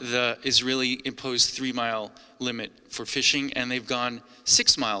beyond the Israeli imposed 3-mile limit for fishing, and they've gone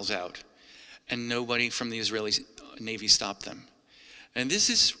 6 miles out, and nobody from the Israeli Navy stopped them. And this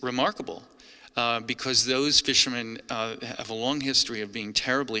is remarkable. Because those fishermen have a long history of being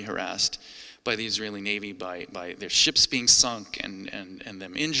terribly harassed by the Israeli Navy, by their ships being sunk and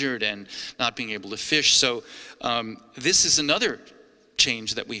them injured and not being able to fish. So this is another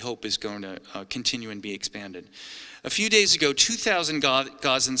change that we hope is going to continue and be expanded. A few days ago, 2,000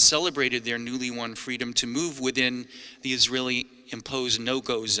 Gazans celebrated their newly won freedom to move within the Israeli imposed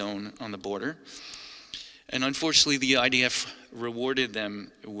no-go zone on the border. And unfortunately, the IDF rewarded them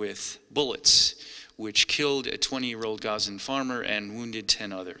with bullets, which killed a 20-year-old Gazan farmer and wounded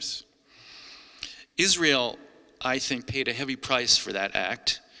 10 others. Israel, I think, paid a heavy price for that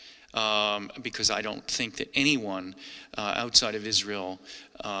act, because I don't think that anyone outside of Israel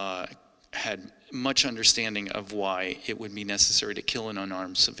had much understanding of why it would be necessary to kill an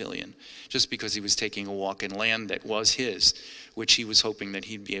unarmed civilian, just because he was taking a walk in land that was his, which he was hoping that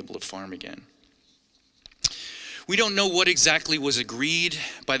he'd be able to farm again. We don't know what exactly was agreed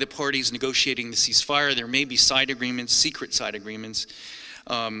by the parties negotiating the ceasefire. There may be side agreements, secret side agreements.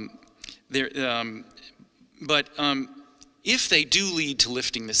 But if they do lead to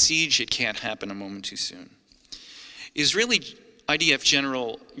lifting the siege, it can't happen a moment too soon. Israeli IDF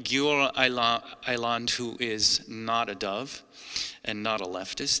General Gior Eiland, who is not a dove and not a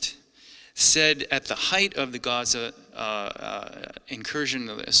leftist, said at the height of the Gaza incursion,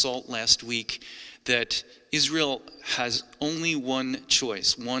 the assault last week, that Israel has only one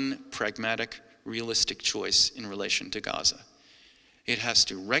choice, one pragmatic, realistic choice in relation to Gaza. It has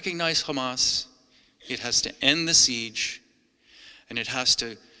to recognize Hamas, it has to end the siege, and it has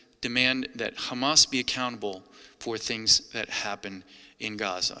to demand that Hamas be accountable for things that happen in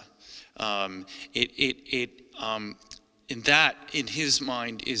Gaza. That, in his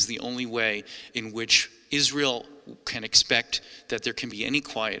mind, is the only way in which Israel can expect that there can be any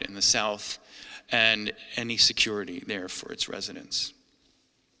quiet in the south and any security there for its residents.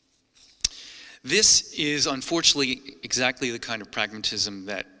 This is unfortunately exactly the kind of pragmatism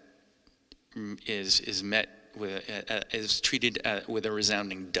that is met with, is treated with a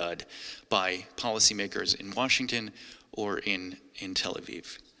resounding dud by policymakers in Washington or in Tel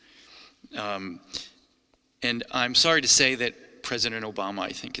Aviv. And I'm sorry to say that President Obama, I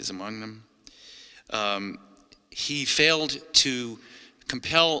think, is among them. He failed to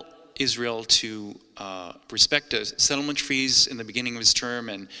compel Israel to respect a settlement freeze in the beginning of his term,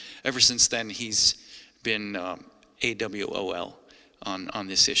 and ever since then he's been AWOL on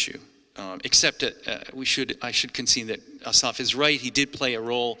this issue. Except that I should concede that Asaf is right. He did play a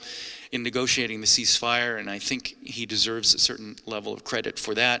role in negotiating the ceasefire, and I think he deserves a certain level of credit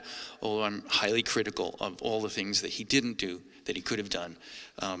for that, although I'm highly critical of all the things that he didn't do that he could have done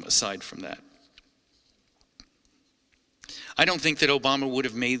aside from that. I don't think that Obama would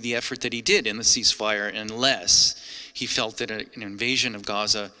have made the effort that he did in the ceasefire unless he felt that an invasion of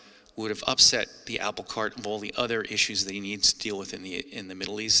Gaza would have upset the apple cart of all the other issues that he needs to deal with in the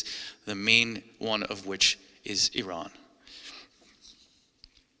Middle East, the main one of which is Iran.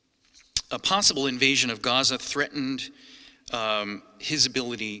 A possible invasion of Gaza threatened his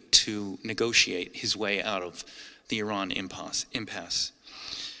ability to negotiate his way out of the Iran impasse.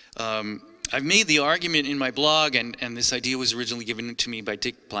 I've made the argument in my blog, and this idea was originally given to me by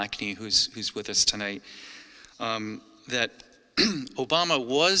Dick Blackney, who's with us tonight, that Obama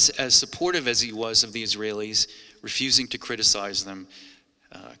was as supportive as he was of the Israelis, refusing to criticize them,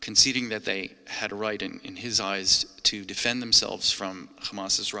 conceding that they had a right in his eyes to defend themselves from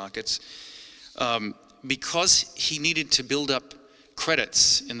Hamas's rockets, because he needed to build up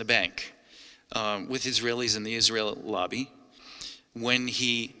credits in the bank with Israelis and the Israel lobby when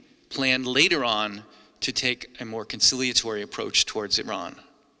he planned later on to take a more conciliatory approach towards Iran.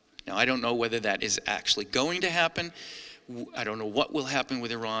 Now, I don't know whether that is actually going to happen. I don't know what will happen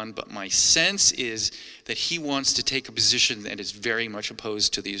with Iran, but my sense is that he wants to take a position that is very much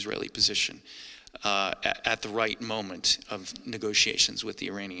opposed to the Israeli position at the right moment of negotiations with the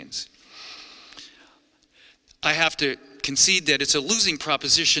Iranians. I have to concede that it's a losing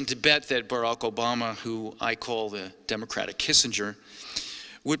proposition to bet that Barack Obama, who I call the Democratic Kissinger,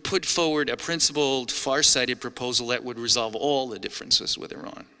 would put forward a principled, far-sighted proposal that would resolve all the differences with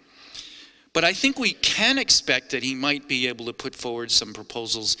Iran. But I think we can expect that he might be able to put forward some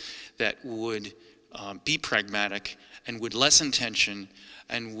proposals that would be pragmatic and would lessen tension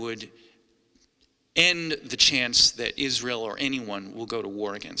and would end the chance that Israel or anyone will go to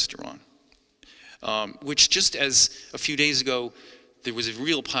war against Iran. Which, just as a few days ago there was a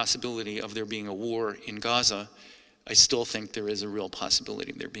real possibility of there being a war in Gaza, I still think there is a real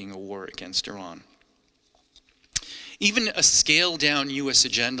possibility of there being a war against Iran. Even a scaled-down U.S.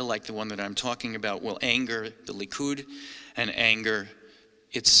 agenda like the one that I'm talking about will anger the Likud and anger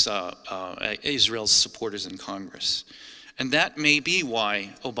Israel's supporters in Congress. And that may be why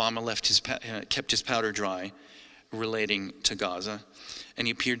Obama kept his powder dry relating to Gaza, and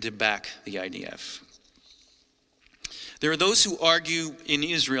he appeared to back the IDF. There are those who argue in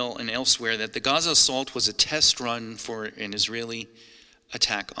Israel and elsewhere that the Gaza assault was a test run for an Israeli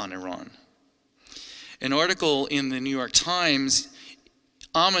attack on Iran. An article in the New York Times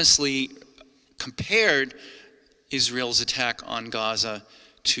ominously compared Israel's attack on Gaza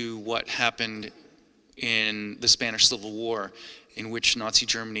to what happened in the Spanish Civil War, in which Nazi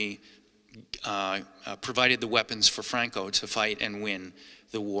Germany provided the weapons for Franco to fight and win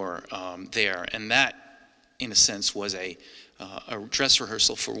the war there. And that, in a sense, was a dress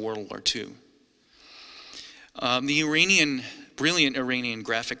rehearsal for World War II. The brilliant Iranian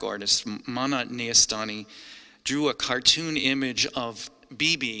graphic artist Mana Neyastani drew a cartoon image of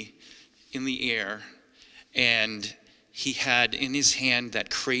Bibi in the air, and he had in his hand that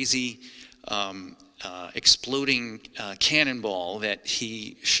crazy exploding cannonball that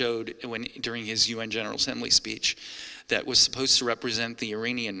he showed during his UN General Assembly speech that was supposed to represent the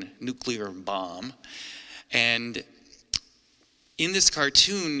Iranian nuclear bomb. And in this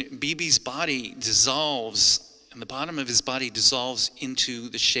cartoon, Bibi's body dissolves, and the bottom of his body dissolves into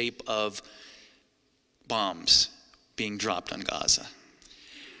the shape of bombs being dropped on Gaza.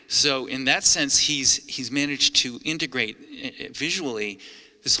 So in that sense, he's managed to integrate visually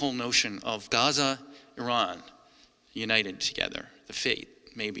this whole notion of Gaza, Iran, united together, the fate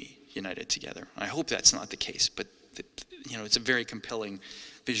maybe united together. I hope that's not the case, but it's a very compelling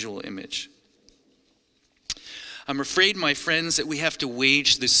visual image. I'm afraid, my friends, that we have to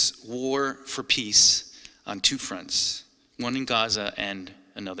wage this war for peace on two fronts, one in Gaza and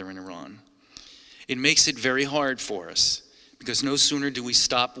another in Iran. It makes it very hard for us, because no sooner do we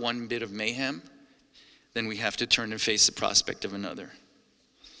stop one bit of mayhem than we have to turn and face the prospect of another.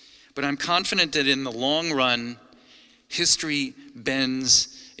 But I'm confident that in the long run, history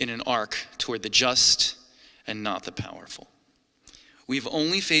bends in an arc toward the just and not the powerful. We've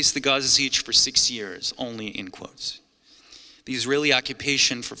only faced the Gaza siege for 6 years, only in quotes. The Israeli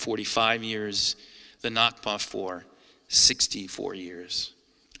occupation for 45 years, the Nakba for 64 years.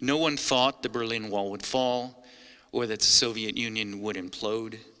 No one thought the Berlin Wall would fall or that the Soviet Union would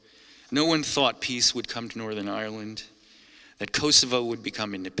implode. No one thought peace would come to Northern Ireland, that Kosovo would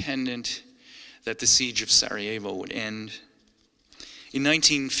become independent, that the siege of Sarajevo would end. In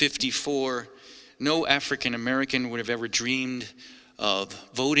 1954, no African American would have ever dreamed of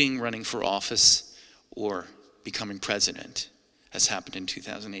voting, running for office, or becoming president, as happened in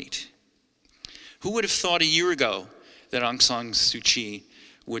 2008. Who would have thought a year ago that Aung San Suu Kyi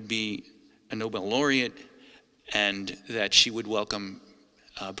would be a Nobel laureate and that she would welcome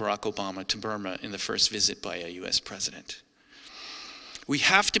Barack Obama to Burma in the first visit by a US president? We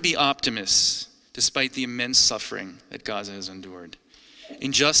have to be optimists despite the immense suffering that Gaza has endured.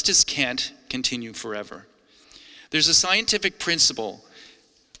 Injustice can't continue forever. There's a scientific principle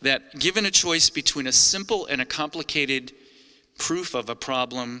that given a choice between a simple and a complicated proof of a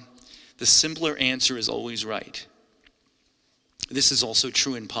problem, the simpler answer is always right. This is also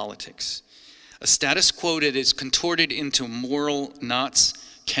true in politics. A status quo that is contorted into moral knots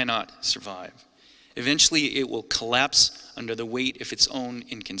cannot survive. Eventually, it will collapse under the weight of its own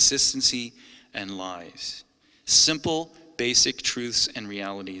inconsistency and lies. Simple, basic truths and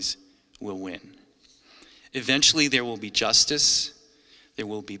realities will win. Eventually, there will be justice. There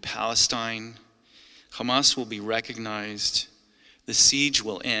will be Palestine. Hamas will be recognized. The siege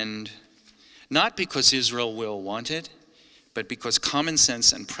will end, not because Israel will want it, but because common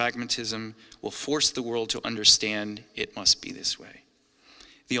sense and pragmatism will force the world to understand it must be this way.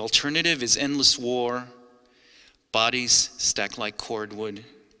 The alternative is endless war, bodies stacked like cordwood,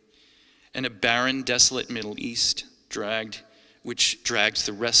 and a barren, desolate Middle East which drags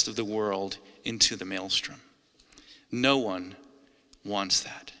the rest of the world into the maelstrom. No one wants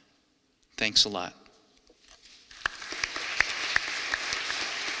that. Thanks a lot.